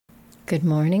Good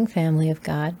morning, family of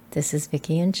God. This is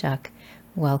Vicki and Chuck.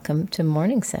 Welcome to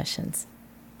Morning Sessions.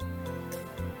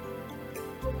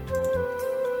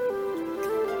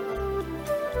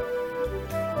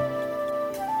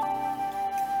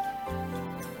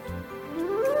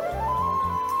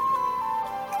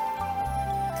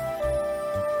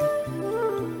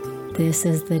 This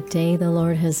is the day the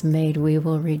Lord has made. We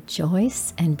will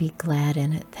rejoice and be glad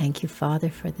in it. Thank you, Father,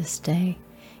 for this day.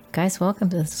 Guys, welcome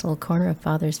to this little corner of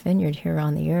Father's Vineyard here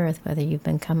on the earth. Whether you've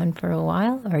been coming for a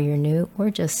while or you're new, we're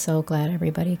just so glad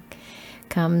everybody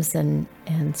comes and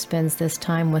spends this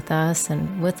time with us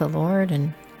and with the Lord.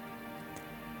 And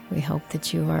we hope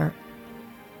that you are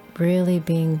really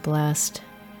being blessed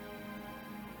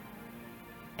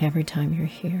every time you're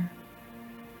here.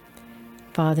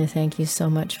 Father, thank you so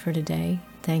much for today.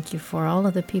 Thank you for all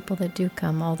of the people that do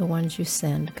come, all the ones you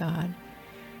send, God.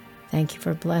 Thank you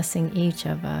for blessing each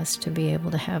of us to be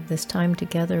able to have this time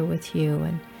together with you,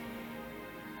 and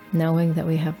knowing that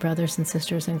we have brothers and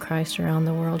sisters in Christ around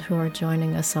the world who are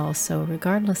joining us also,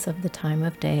 regardless of the time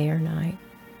of day or night.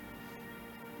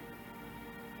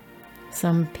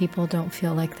 Some people don't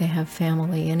feel like they have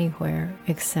family anywhere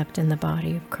except in the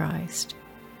body of Christ.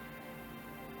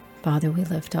 Father, we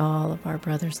lift all of our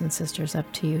brothers and sisters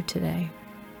up to you today.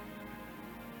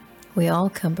 We all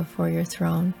come before your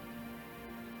throne,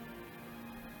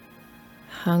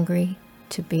 hungry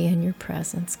to be in your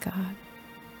presence, God.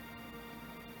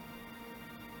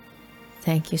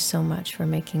 Thank you so much for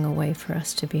making a way for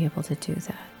us to be able to do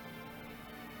that.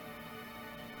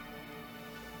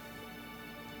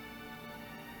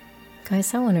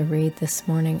 Guys, I want to read this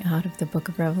morning out of the book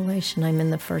of Revelation. I'm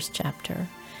in the first chapter,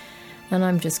 and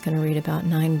I'm just going to read about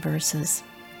 9 verses,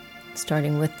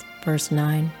 starting with verse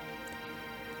 9.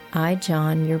 I,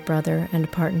 John, your brother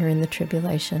and partner in the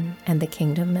tribulation and the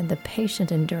kingdom and the patient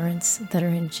endurance that are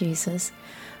in Jesus,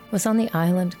 was on the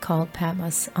island called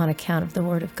Patmos on account of the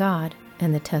word of God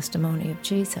and the testimony of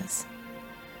Jesus.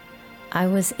 I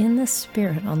was in the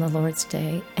Spirit on the Lord's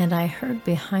day, and I heard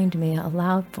behind me a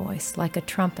loud voice like a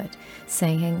trumpet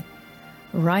saying,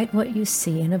 "Write what you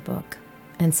see in a book,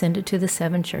 and send it to the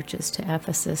 7 churches, to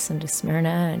Ephesus and to Smyrna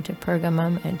and to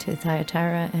Pergamum and to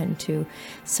Thyatira and to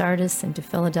Sardis and to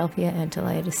Philadelphia and to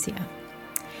Laodicea."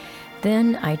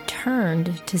 Then I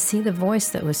turned to see the voice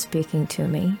that was speaking to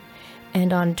me,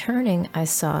 and on turning I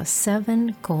saw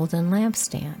 7 golden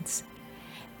lampstands.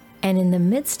 And in the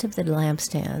midst of the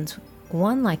lampstands,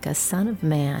 one like a son of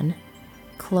man,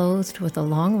 clothed with a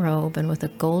long robe and with a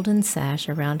golden sash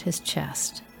around his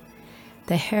chest.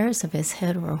 The hairs of his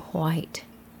head were white,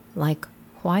 like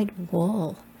white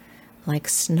wool, like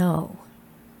snow.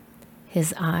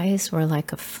 His eyes were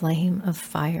like a flame of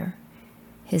fire.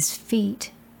 His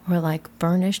feet were like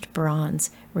burnished bronze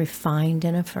refined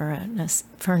in a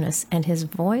furnace, and his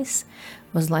voice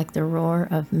was like the roar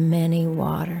of many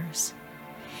waters.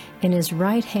 In his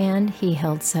right hand he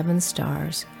held 7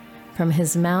 stars. From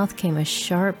his mouth came a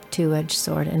sharp 2-edged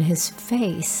sword, and his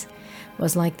face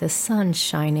was like the sun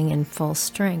shining in full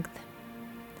strength.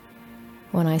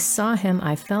 When I saw him,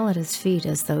 I fell at his feet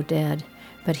as though dead,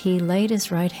 but he laid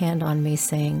his right hand on me,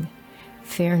 saying,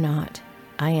 "Fear not,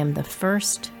 I am the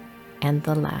first and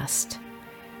the last,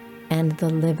 and the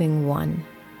living one.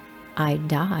 I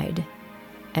died,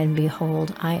 and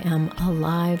behold, I am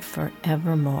alive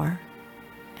forevermore,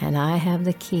 and I have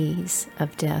the keys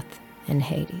of death and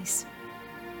Hades."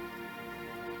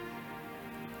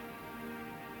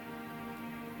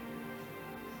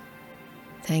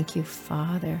 Thank you,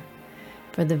 Father,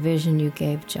 for the vision you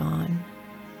gave John,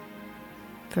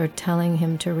 for telling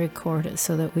him to record it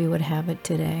so that we would have it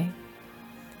today.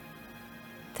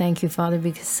 Thank you, Father,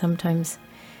 because sometimes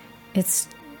it's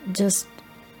just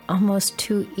almost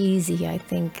too easy, I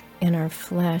think, in our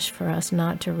flesh for us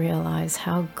not to realize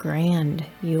how grand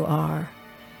you are,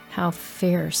 how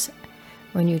fierce,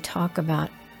 when you talk about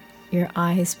your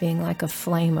eyes being like a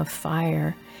flame of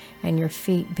fire and your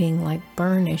feet being like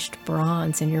burnished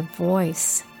bronze, and your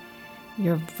voice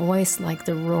like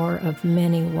the roar of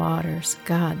many waters.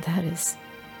 God, that is,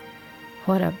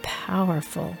 what a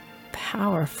powerful,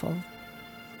 powerful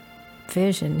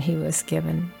vision he was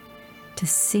given, to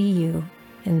see you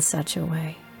in such a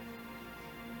way,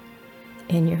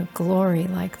 in your glory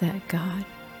like that, God.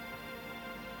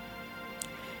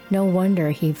 No wonder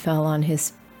he fell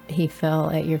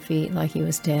at your feet like he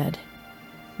was dead.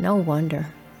 No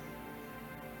wonder.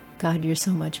 God, you're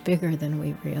so much bigger than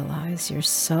we realize. You're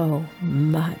so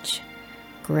much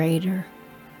greater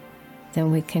than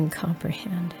we can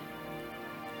comprehend.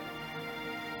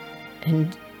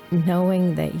 And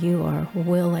knowing that you are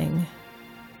willing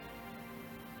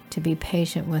to be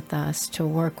patient with us, to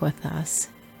work with us,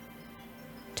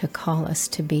 to call us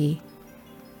to be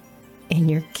in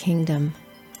your kingdom.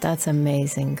 That's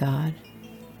amazing, God.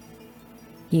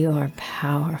 You are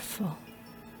powerful,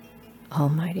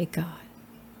 Almighty God.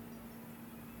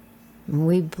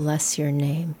 We bless your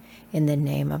name in the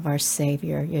name of our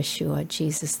Savior, Yeshua,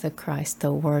 Jesus the Christ,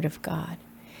 the Word of God.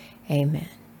 Amen.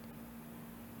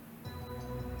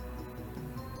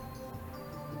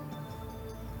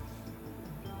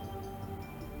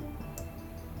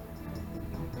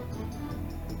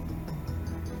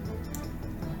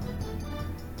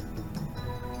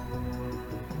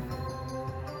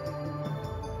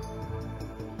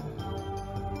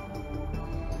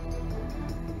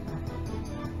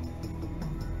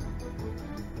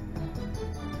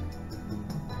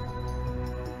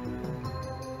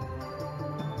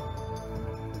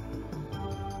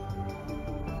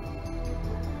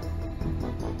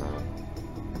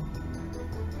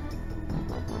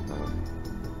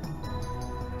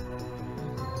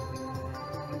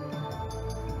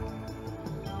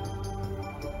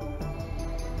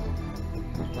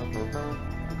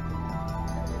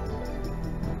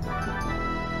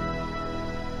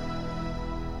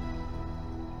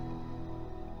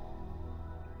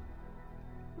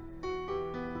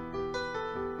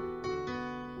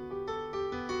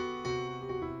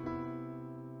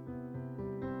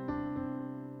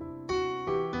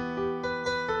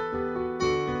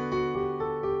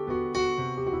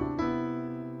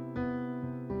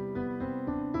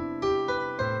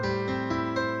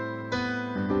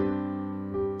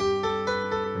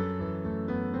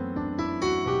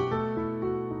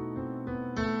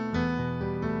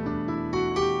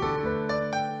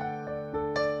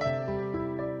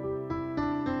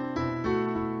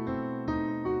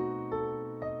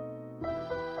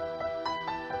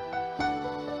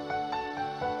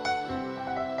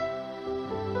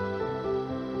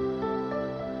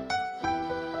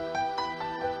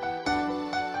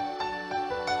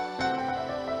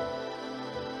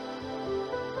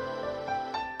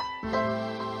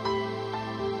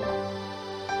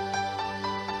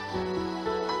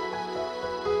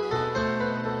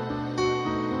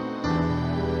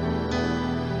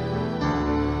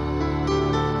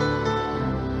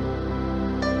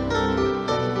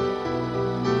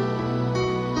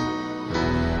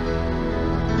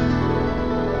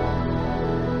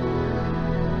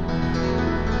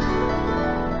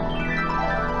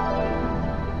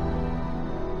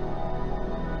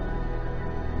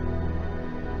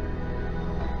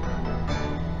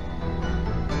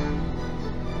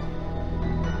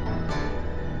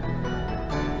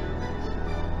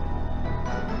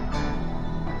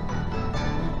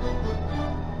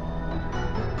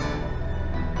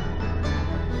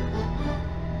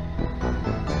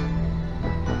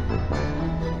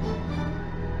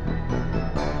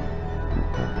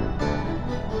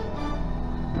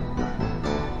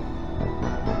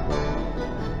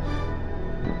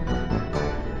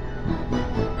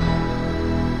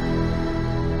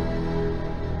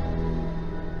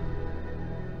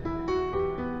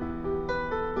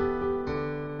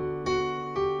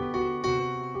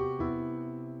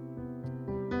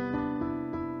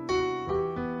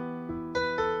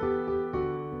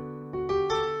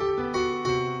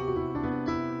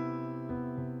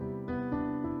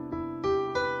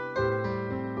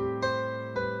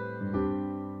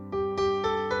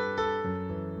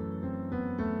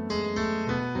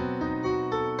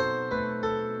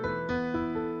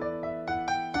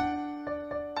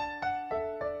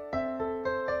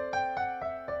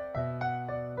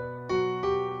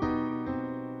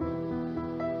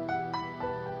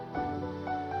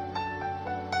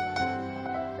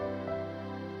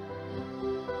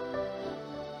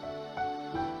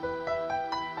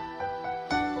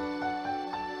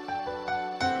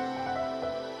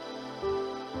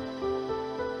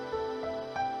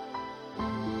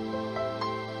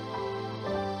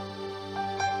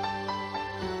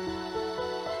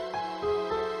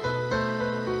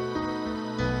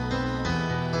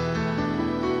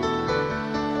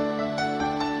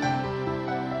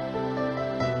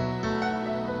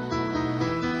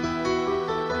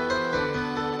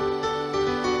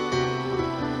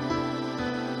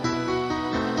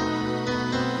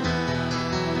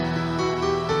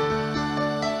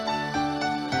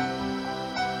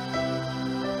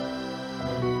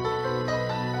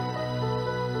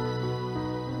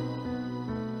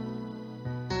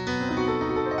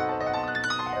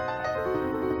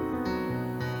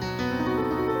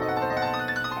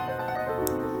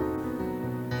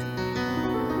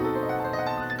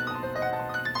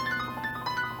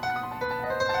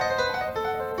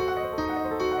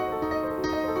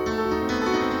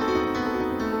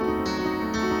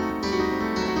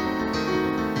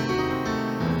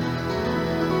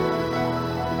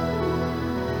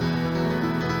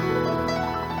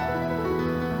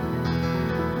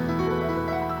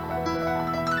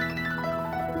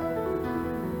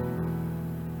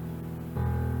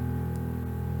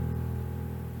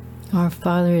 Our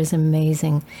Father is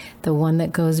amazing. The one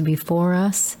that goes before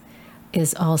us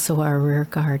is also our rear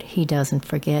guard. He doesn't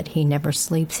forget. He never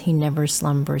sleeps. He never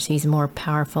slumbers. He's more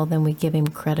powerful than we give him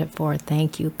credit for.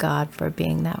 Thank you, God, for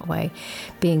being that way,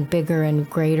 being bigger and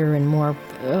greater and more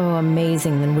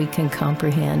amazing than we can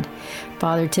comprehend.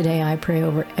 Father, today I pray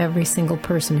over every single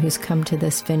person who's come to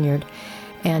this vineyard.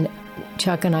 And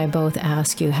Chuck and I both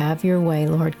ask you, have your way,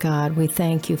 Lord God. We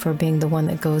thank you for being the one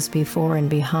that goes before and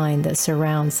behind, that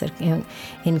surrounds, that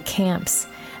encamps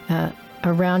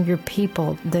around your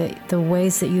people. The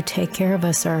ways that you take care of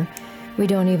us are, we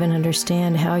don't even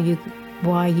understand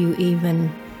why you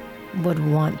even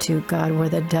would want to, God. We're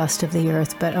the dust of the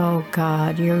earth, but oh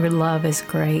God, your love is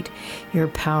great. You're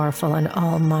powerful and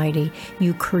almighty.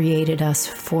 You created us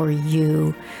for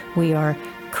you. We are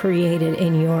created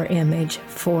in your image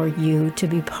for you, to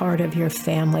be part of your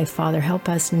family. Father, help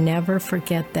us never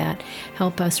forget that.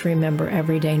 Help us remember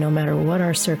every day, no matter what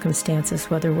our circumstances,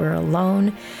 whether we're alone,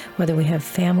 whether we have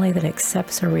family that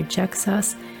accepts or rejects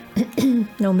us,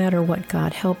 no matter what,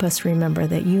 God, help us remember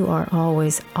that you are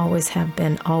always, always have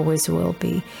been, always will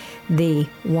be the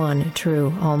one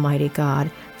true Almighty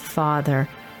God, Father,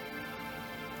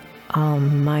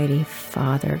 Almighty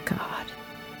Father God.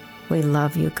 We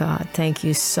love you, God. Thank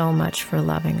you so much for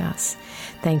loving us.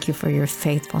 Thank you for your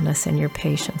faithfulness and your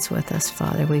patience with us,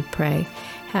 Father. We pray,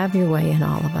 have your way in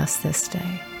all of us this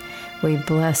day. We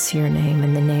bless your name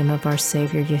in the name of our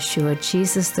Savior, Yeshua,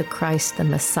 Jesus the Christ, the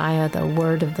Messiah, the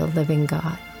Word of the living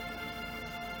God.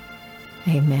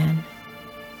 Amen.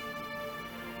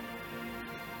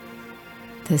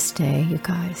 This day, you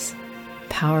guys,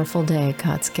 powerful day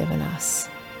God's given us.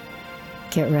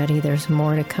 Get ready, there's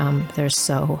more to come. There's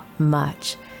so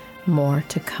much more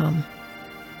to come.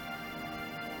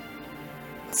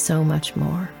 So much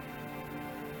more.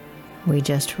 We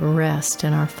just rest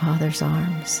in our Father's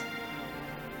arms.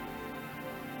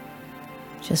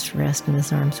 Just rest in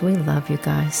his arms. We love you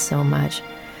guys so much.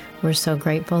 We're so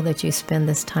grateful that you spend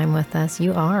this time with us.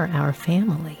 You are our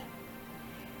family.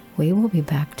 We will be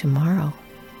back tomorrow,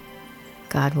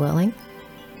 God willing.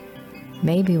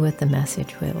 Maybe with the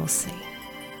message, we will see.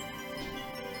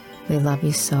 We love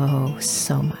you so,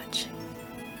 so much.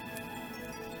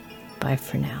 Bye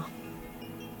for now.